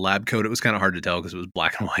maybe it was a lab coat. It was kind of hard to tell because it was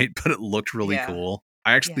black and white, but it looked really Yeah, cool.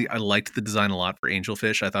 I yeah, liked the design a lot for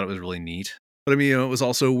Angelfish. I thought it was really neat. But I mean, it was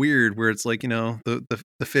also weird where it's like the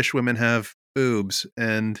fish women have boobs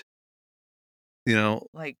and you know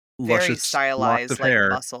like, very luscious locks stylized, of like, hair.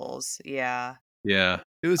 muscles, yeah. Yeah,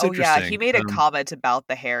 it was Oh, yeah, he interesting. made a comment about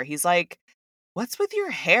the hair. He's like, "What's with your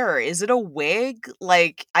hair? Is it a wig?"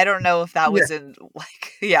 Like, I don't know if that Yeah, was in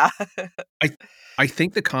like yeah. I I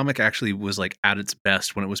think the comic actually was like at its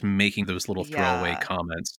best when it was making those little throwaway Yeah,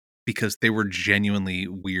 comments because they were genuinely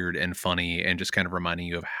weird and funny and just kind of reminding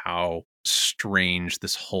you of how strange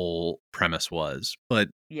this whole premise was. But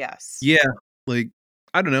Yes. yeah, like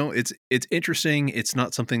I don't know, it's interesting. It's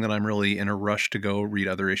not something that I'm really in a rush to go read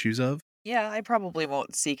other issues of. Yeah, I probably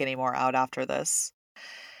won't seek any more out after this.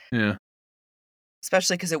 Yeah.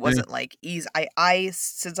 Especially because it Yeah. wasn't, like, easy. I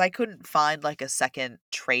since I couldn't find, like, a second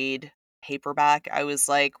trade paperback, I was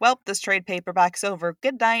like, "Well, this trade paperback's over.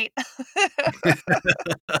 Good night."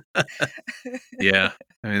 Yeah.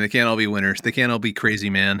 I mean, they can't all be winners. They can't all be crazy,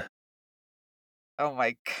 man. Oh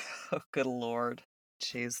my g oh, good lord.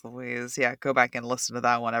 Jeez Louise. Yeah, go back and listen to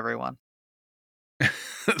that one, everyone.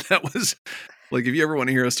 That was like, if you ever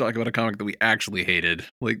wanna hear us talk about a comic that we actually hated,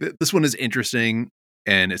 like, this one is interesting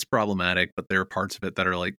and it's problematic, but there are parts of it that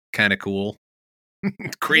are, like, kinda cool. I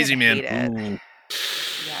didn't Crazy Man. hate it. Ooh.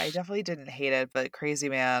 Yeah, I definitely didn't hate it, but Crazy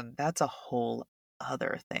Man, that's a whole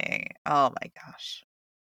other thing. Oh my gosh.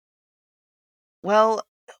 Well,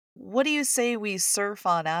 what do you say we surf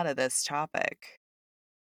on out of this topic?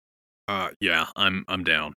 Yeah, I'm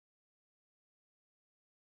down.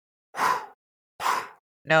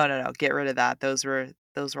 No, no, no, get rid of that. Those were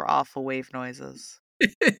awful wave noises.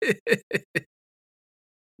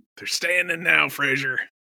 They're standing now, Fraser.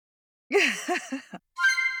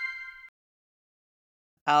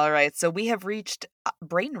 Alright, so we have reached,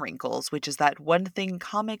 brain wrinkles, which is that one thing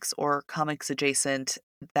comics or comics adjacent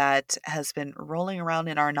that has been rolling around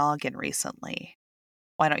in our noggin recently.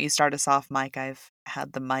 Why don't you start us off, Mike? I've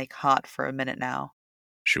had the mic hot for a minute now.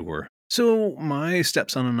 Sure. So my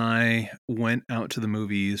stepson and I went out to the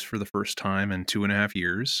movies for the first time in 2.5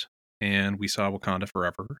 years, and we saw Wakanda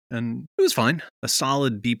Forever, and it was fine. A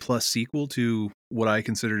solid B plus sequel to what I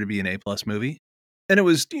consider to be an A plus movie. And it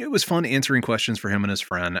was fun answering questions for him and his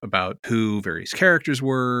friend about who various characters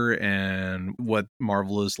were and what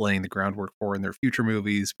Marvel is laying the groundwork for in their future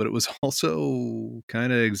movies. But it was also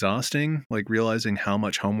kind of exhausting, like realizing how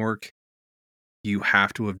much homework you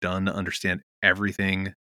have to have done to understand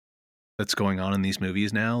everything that's going on in these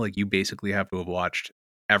movies now. Like, you basically have to have watched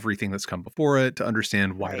everything that's come before it to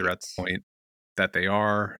understand why they're at the Right. point that they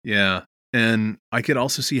are. Yeah. And I could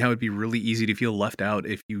also see how it'd be really easy to feel left out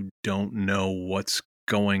if you don't know what's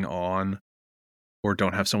going on or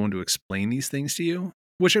don't have someone to explain these things to you.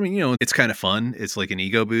 Which, I mean, it's kind of fun. It's like an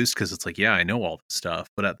ego boost because it's like, yeah, I know all this stuff,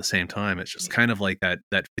 but at the same time, it's just Y kind of like that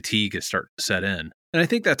fatigue is starting to set in. And I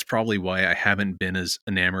think that's probably why I haven't been as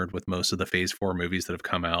enamored with most of the Phase 4 movies that have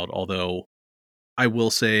come out. Although I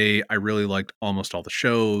will say I really liked almost all the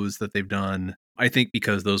shows that they've done. I think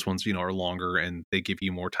because those ones, are longer and they give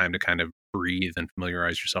you more time to kind of breathe and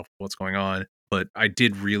familiarize yourself with what's going on. But I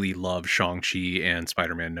did really love Shang-Chi and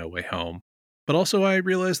Spider-Man No Way Home. But also I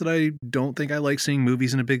realized that I don't think I like seeing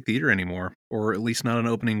movies in a big theater anymore, or at least not on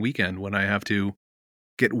opening weekend when I have to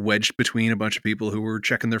get wedged between a bunch of people who are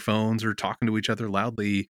checking their phones or talking to each other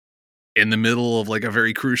loudly in the middle of like a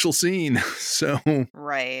very crucial scene. So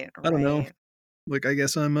right, I don't know. right. Like, I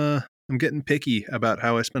guess I'm getting picky about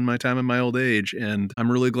how I spend my time in my old age, and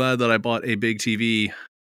I'm really glad that I bought a big TV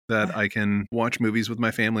that I can watch movies with my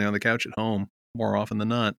family on the couch at home more often than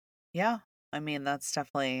not. Yeah, I mean, that's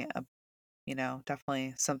definitely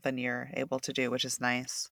definitely something you're able to do, which is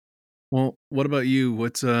nice. Well, what about you?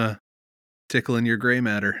 What's tickling your gray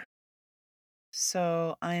matter?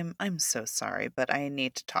 So, I'm so sorry, but I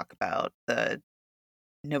need to talk about the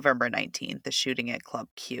November 19th, the shooting at Club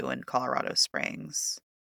Q in Colorado Springs.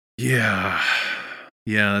 Yeah.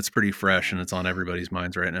 Yeah, that's pretty fresh and And it's on everybody's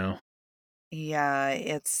minds right now.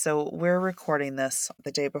 yeah, we're recording this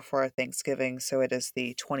the day before Thanksgiving, so it is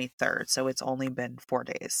the 23rd, so it's only been 4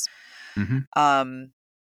 days. Mhm. Um,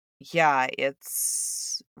 yeah,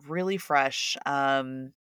 it's really fresh.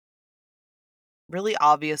 Really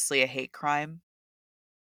obviously a hate crime.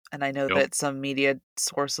 And I know Yep. that some media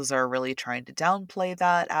sources are really trying to downplay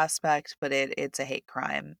that aspect, but it's a hate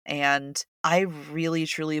crime. And I really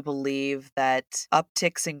truly believe that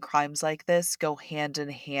upticks in crimes like this go hand in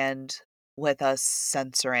hand with us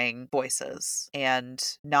censoring voices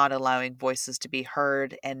and not allowing voices to be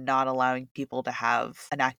heard and not allowing people to have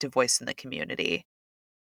an active voice in the community.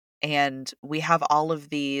 And we have all of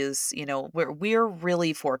these, we're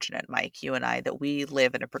really fortunate, Mike, you and I, that we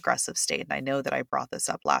live in a progressive state. And I know that I brought this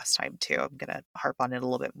up last time too. I'm going to harp on it a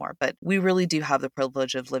little bit more, but we really do have the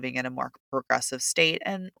privilege of living in a more progressive state.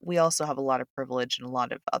 And we also have a lot of privilege in a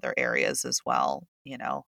lot of other areas as well.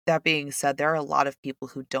 That being said, there are a lot of people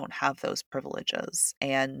who don't have those privileges.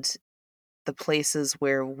 And the places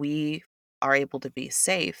where we are able to be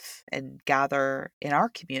safe and gather in our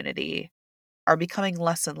community are becoming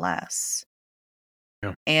less and less.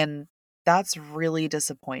 Yeah. And that's really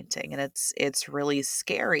disappointing, and it's really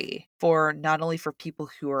scary for not only for people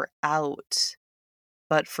who are out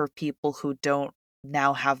but for people who don't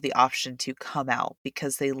now have the option to come out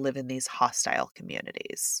because they live in these hostile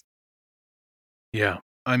communities. Yeah.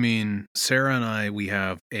 I mean, Sarah and I, we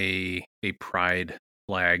have a pride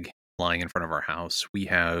flag flying in front of our house. We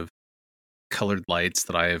have colored lights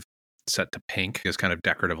that I have set to pink as kind of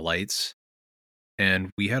decorative lights. And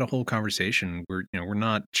we had a whole conversation. We're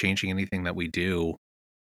not changing anything that we do,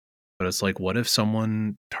 but it's like, what if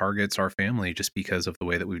someone targets our family just because of the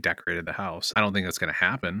way that we've decorated the house? I don't think that's going to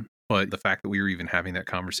happen. But the fact that we were even having that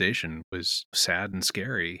conversation was sad and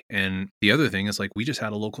scary. And the other thing is, like, we just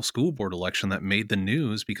had a local school board election that made the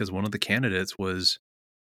news because one of the candidates was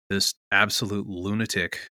this absolute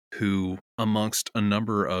lunatic who, amongst a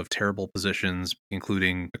number of terrible positions,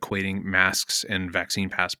 including equating masks and vaccine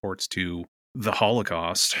passports to the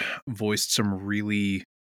Holocaust, voiced some really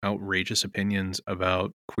outrageous opinions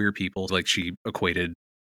about queer people. Like, she equated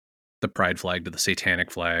the pride flag to the satanic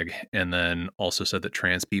flag, and then also said that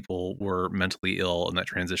trans people were mentally ill and that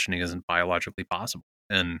transitioning isn't biologically possible.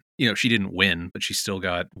 And, she didn't win, but she still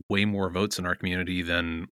got way more votes in our community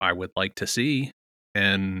than I would like to see.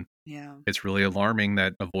 And Yeah. it's really alarming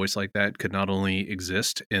that a voice like that could not only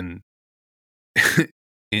exist in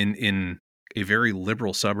in a very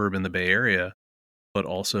liberal suburb in the Bay Area, but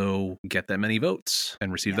also get that many votes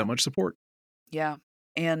and receive that Yeah. much support. Yeah.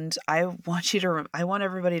 And I want I want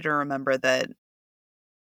everybody to remember that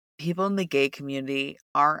people in the gay community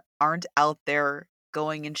aren't out there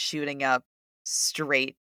going and shooting up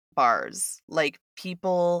straight bars. Like,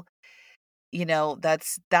 people,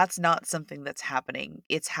 that's not something that's happening.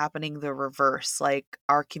 It's happening the reverse. Like,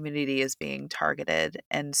 our community is being targeted.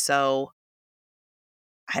 And so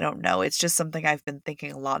I don't know. It's just something I've been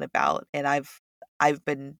thinking a lot about, and I've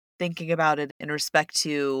been thinking about it in respect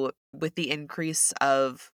to, with the increase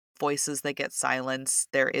of voices that get silenced,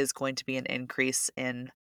 there is going to be an increase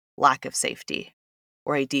in lack of safety,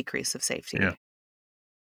 or a decrease of Yeah. safety.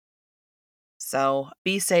 So,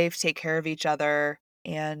 be safe, take care of each other,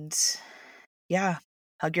 and yeah,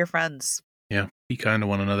 hug your friends. Yeah. Be kind to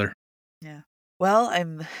one another. Yeah. Well,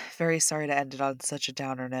 I'm very sorry to end it on such a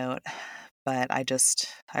downer note, but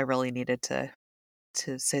I really needed to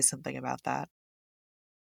say something about that.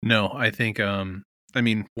 No, I think I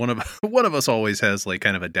mean, one of one of us always has like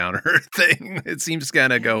kind of a downer thing. It seems to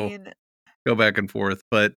kind of I go mean, go back and forth,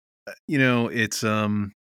 but it's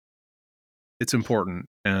important.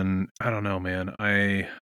 And I don't know, man. I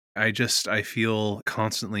feel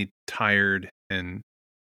constantly tired and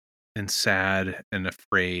sad and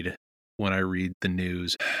afraid when I read the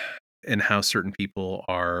news and how certain people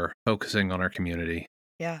are focusing on our community.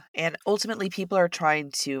 yeah, and ultimately people are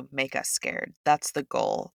trying to make us scared. That's the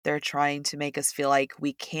goal. They're trying to make us feel like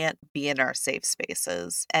we can't be in our safe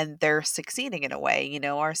spaces, and they're succeeding in a way.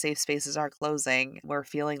 Our safe spaces are closing. We're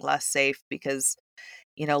feeling less safe because,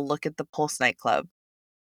 look at the Pulse nightclub.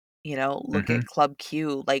 Look Hmm. at Club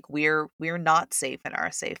Q. Like, we're not safe in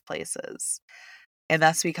our safe places. And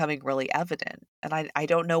that's becoming really evident. And I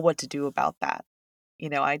don't know what to do about that.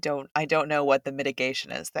 I don't know what the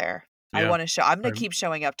mitigation is there. Yeah. I'm gonna I'm, keep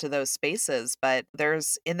showing up to those spaces, but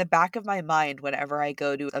there's, in the back of my mind, whenever I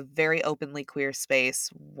go to a very openly queer space,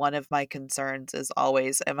 one of my concerns is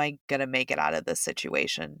always, am I gonna make it out of this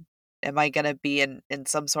situation? Am I gonna be in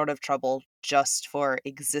some sort of trouble just for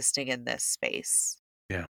existing in this space?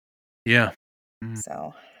 yeah. Yeah. Mm.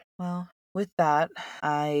 So, well, with that,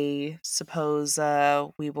 I suppose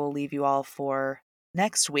we will leave you all for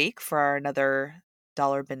next week for our another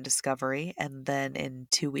Dollar Bin discovery. And then in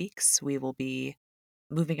 2 weeks, we will be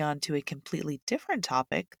moving on to a completely different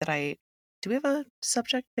topic that I. Do we have a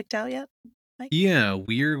subject picked out yet, Mike? Yeah,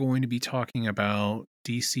 we're going to be talking about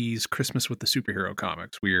DC's Christmas with the Superhero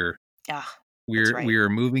comics. We're Ah, that's we're right. we're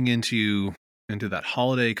moving into that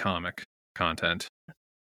holiday comic content.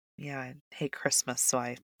 Yeah, I hate Christmas, so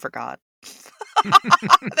I forgot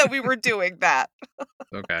that we were doing that.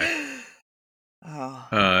 Okay. Oh,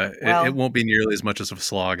 It well, won't be nearly as much as a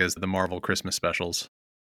slog as the Marvel Christmas specials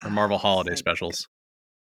or Marvel oh, holiday specials.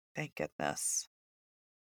 thank goodness.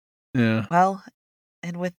 Yeah. Well,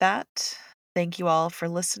 and with that, thank you all for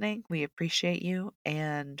listening. We appreciate you,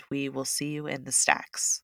 and we will see you in the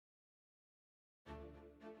stacks.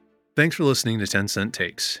 Thanks for listening to 10 Cent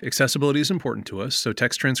Takes. Accessibility is important to us, so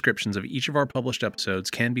text transcriptions of each of our published episodes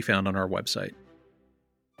can be found on our website.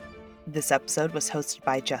 This episode was hosted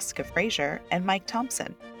by Jessica Frazier and Mike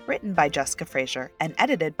Thompson, written by Jessica Frazier, and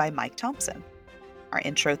edited by Mike Thompson. Our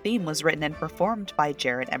intro theme was written and performed by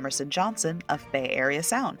Jared Emerson Johnson of Bay Area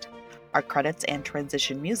Sound. Our credits and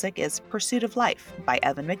transition music is Pursuit of Life by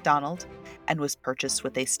Evan McDonald and was purchased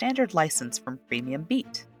with a standard license from Premium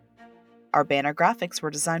Beat. Our banner graphics were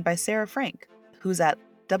designed by Sarah Frank, who's at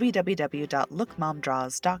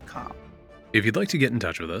www.lookmomdraws.com. If you'd like to get in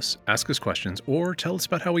touch with us, ask us questions, or tell us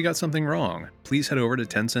about how we got something wrong, please head over to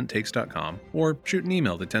 10centtakes.com or shoot an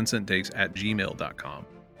email to 10centtakes@gmail.com.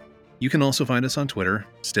 You can also find us on Twitter.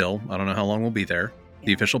 Still, I don't know how long we'll be there.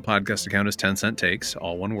 The official podcast account is 10 Cent Takes,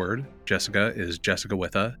 all one word. Jessica is Jessica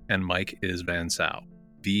Witha, and Mike is Van Sau,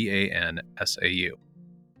 Vansau.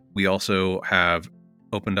 We also have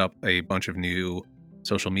opened up a bunch of new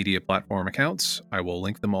social media platform accounts. I will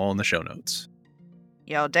link them all in the show notes.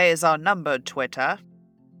 Your days are numbered, Twitter.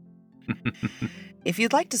 If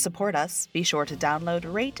you'd like to support us, be sure to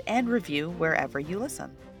download, rate, and review wherever you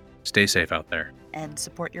listen. Stay safe out there. And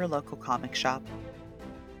support your local comic shop.